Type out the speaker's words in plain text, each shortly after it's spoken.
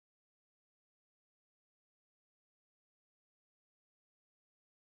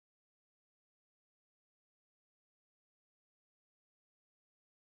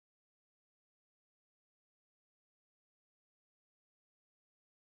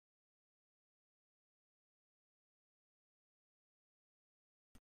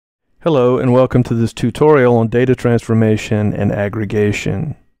Hello and welcome to this tutorial on data transformation and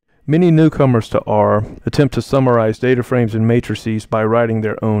aggregation. Many newcomers to R attempt to summarize data frames and matrices by writing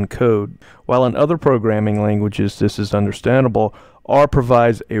their own code. While in other programming languages this is understandable, R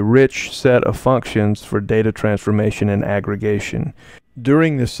provides a rich set of functions for data transformation and aggregation.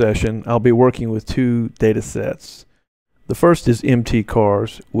 During this session, I'll be working with two data sets. The first is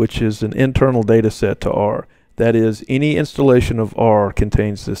mtcars, which is an internal data set to R. That is, any installation of R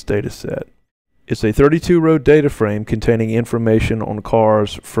contains this data set. It's a 32-row data frame containing information on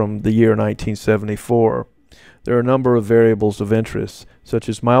cars from the year 1974. There are a number of variables of interest, such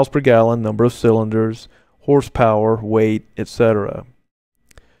as miles per gallon, number of cylinders, horsepower, weight, etc.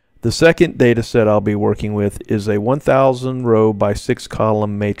 The second data set I'll be working with is a 1,000-row by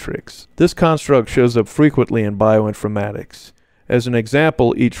 6-column matrix. This construct shows up frequently in bioinformatics. As an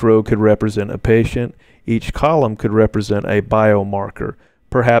example, each row could represent a patient. Each column could represent a biomarker,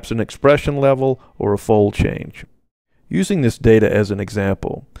 perhaps an expression level or a fold change. Using this data as an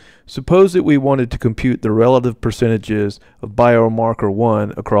example, suppose that we wanted to compute the relative percentages of biomarker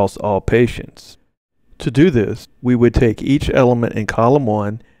 1 across all patients. To do this, we would take each element in column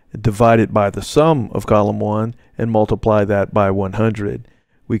 1 and divide it by the sum of column 1 and multiply that by 100.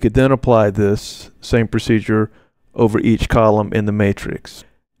 We could then apply this same procedure over each column in the matrix.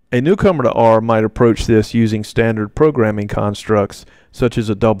 A newcomer to R might approach this using standard programming constructs such as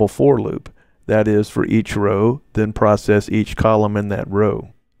a double for loop. That is, for each row, then process each column in that row.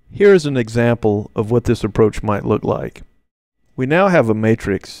 Here is an example of what this approach might look like. We now have a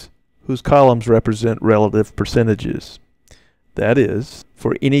matrix whose columns represent relative percentages. That is,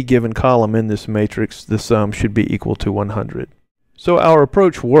 for any given column in this matrix, the sum should be equal to 100. So our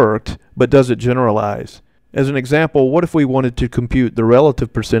approach worked, but does it generalize? As an example, what if we wanted to compute the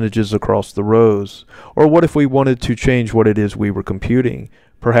relative percentages across the rows? Or what if we wanted to change what it is we were computing?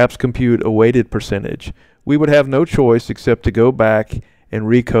 Perhaps compute a weighted percentage. We would have no choice except to go back and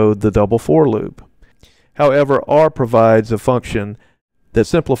recode the double for loop. However, R provides a function that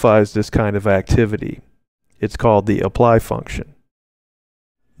simplifies this kind of activity. It's called the apply function.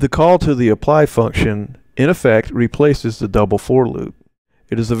 The call to the apply function, in effect, replaces the double for loop.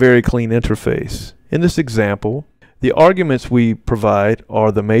 It is a very clean interface. In this example, the arguments we provide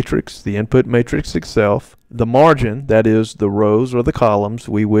are the matrix, the input matrix itself, the margin, that is, the rows or the columns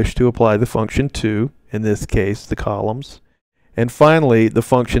we wish to apply the function to, in this case, the columns, and finally, the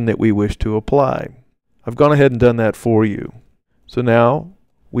function that we wish to apply. I've gone ahead and done that for you. So now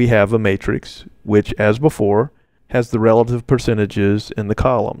we have a matrix which, as before, has the relative percentages in the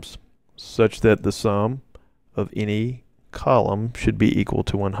columns, such that the sum of any column should be equal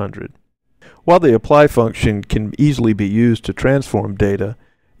to 100. While the apply function can easily be used to transform data,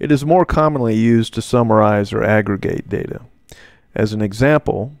 it is more commonly used to summarize or aggregate data. As an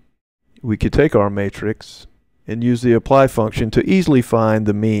example, we could take our matrix and use the apply function to easily find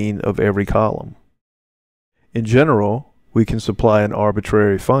the mean of every column. In general, we can supply an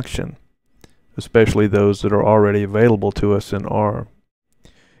arbitrary function, especially those that are already available to us in R.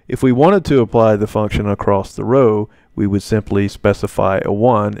 If we wanted to apply the function across the row, we would simply specify a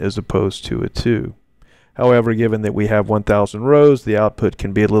 1 as opposed to a 2. However, given that we have 1,000 rows, the output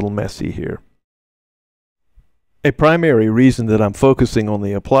can be a little messy here. A primary reason that I'm focusing on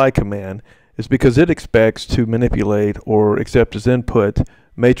the apply command is because it expects to manipulate or accept as input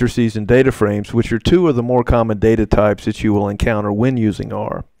matrices and data frames, which are two of the more common data types that you will encounter when using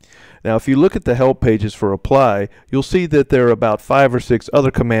R. Now, if you look at the help pages for apply, you'll see that there are about 5 or 6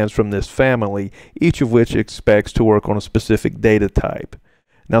 other commands from this family, each of which expects to work on a specific data type.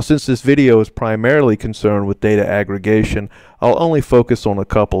 Now, since this video is primarily concerned with data aggregation, I'll only focus on a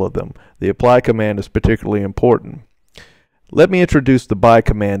couple of them. The apply command is particularly important. Let me introduce the by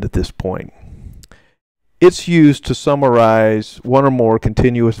command at this point. It's used to summarize one or more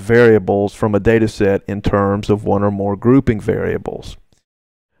continuous variables from a data set in terms of one or more grouping variables.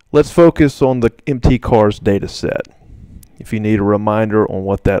 Let's focus on the mtcars data set. If you need a reminder on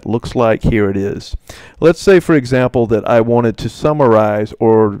what that looks like, here it is. Let's say, for example, that I wanted to summarize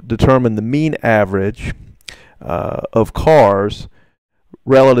or determine the mean average of cars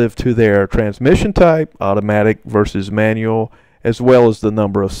relative to their transmission type, automatic versus manual, as well as the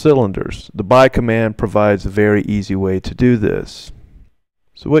number of cylinders. The by command provides a very easy way to do this.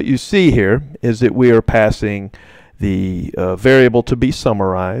 So what you see here is that we are passing the variable to be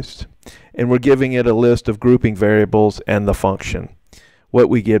summarized, and we're giving it a list of grouping variables and the function. What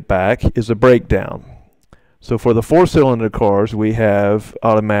we get back is a breakdown. So for the 4-cylinder cars, we have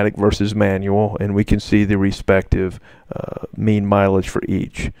automatic versus manual, and we can see the respective mean mileage for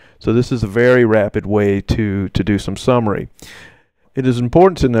each. So this is a very rapid way to do some summary. It is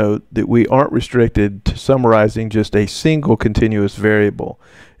important to note that we aren't restricted to summarizing just a single continuous variable.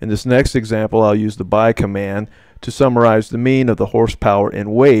 In this next example, I'll use the by command to summarize the mean of the horsepower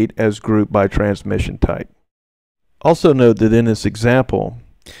and weight as grouped by transmission type. Also note that in this example,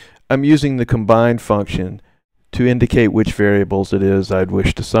 I'm using the combine function to indicate which variables it is I'd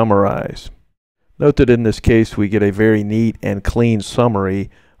wish to summarize. Note that in this case we get a very neat and clean summary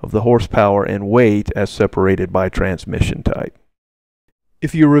of the horsepower and weight as separated by transmission type.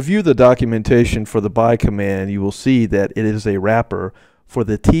 If you review the documentation for the by command, you will see that it is a wrapper for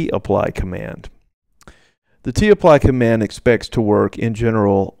the tapply command. The tapply command expects to work in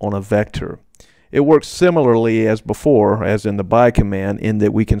general on a vector. It works similarly as before, as in the by command, in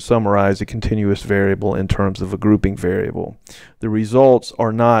that we can summarize a continuous variable in terms of a grouping variable. The results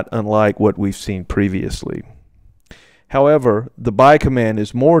are not unlike what we've seen previously. However, the by command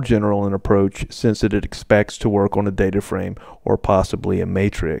is more general in approach since it expects to work on a data frame or possibly a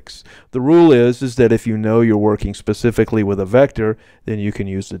matrix. The rule is that if you know you're working specifically with a vector, then you can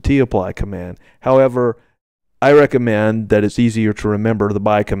use the tapply command. However, I recommend that it's easier to remember the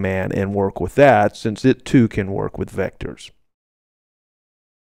by command and work with that, since it too can work with vectors.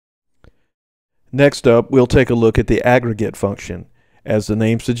 Next up, we'll take a look at the aggregate function. As the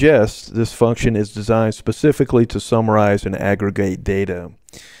name suggests, this function is designed specifically to summarize and aggregate data.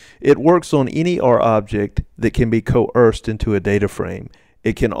 It works on any R object that can be coerced into a data frame.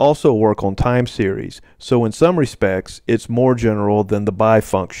 It can also work on time series, so in some respects, it's more general than the by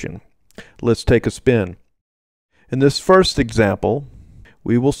function. Let's take a spin. In this first example,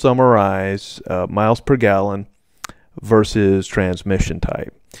 we will summarize miles per gallon versus transmission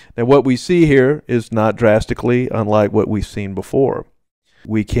type. Now what we see here is not drastically unlike what we've seen before.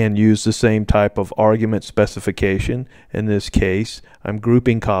 We can use the same type of argument specification. In this case, I'm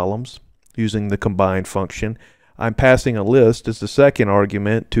grouping columns using the combine function. I'm passing a list as the second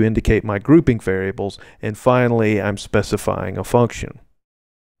argument to indicate my grouping variables, and finally I'm specifying a function.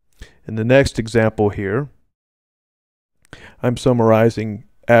 In the next example here, I'm summarizing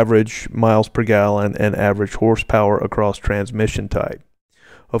average miles per gallon and average horsepower across transmission type.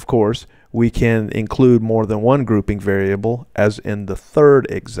 Of course, we can include more than one grouping variable, as in the third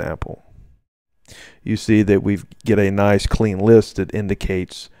example. You see that we get a nice clean list that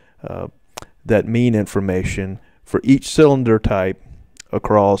indicates that mean information for each cylinder type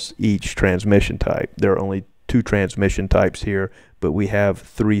across each transmission type. There are only 2 transmission types here, but we have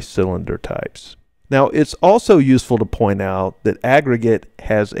 3 cylinder types. Now, it's also useful to point out that aggregate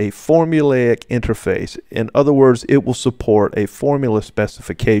has a formulaic interface. In other words, it will support a formula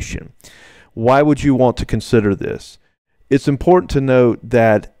specification. Why would you want to consider this? It's important to note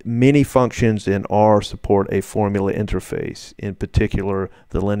that many functions in R support a formula interface, in particular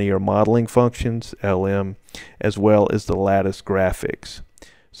the linear modeling functions, LM, as well as the lattice graphics.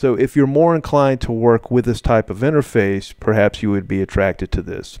 So if you're more inclined to work with this type of interface, perhaps you would be attracted to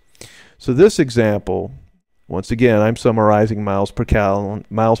this. So this example, once again, I'm summarizing miles per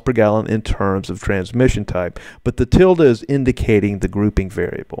gallon in terms of transmission type, but the tilde is indicating the grouping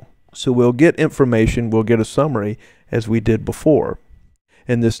variable. So we'll get information, we'll get a summary as we did before.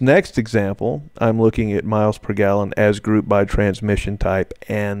 In this next example, I'm looking at miles per gallon as grouped by transmission type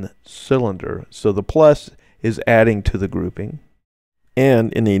and cylinder. So the plus is adding to the grouping.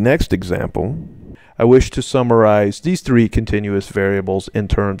 And in the next example, I wish to summarize these 3 continuous variables in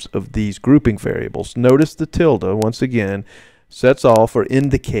terms of these grouping variables. Notice the tilde, once again, sets off or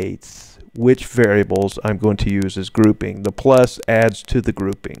indicates which variables I'm going to use as grouping. The plus adds to the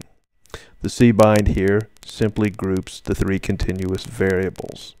grouping. The cbind here simply groups the 3 continuous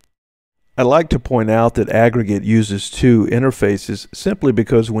variables. I'd like to point out that aggregate uses 2 interfaces simply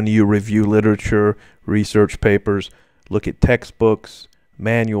because when you review literature, research papers, look at textbooks,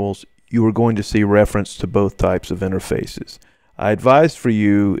 manuals, you are going to see reference to both types of interfaces. I advise for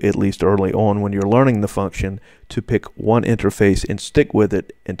you, at least early on when you're learning the function, to pick one interface and stick with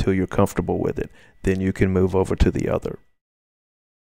it until you're comfortable with it. Then you can move over to the other.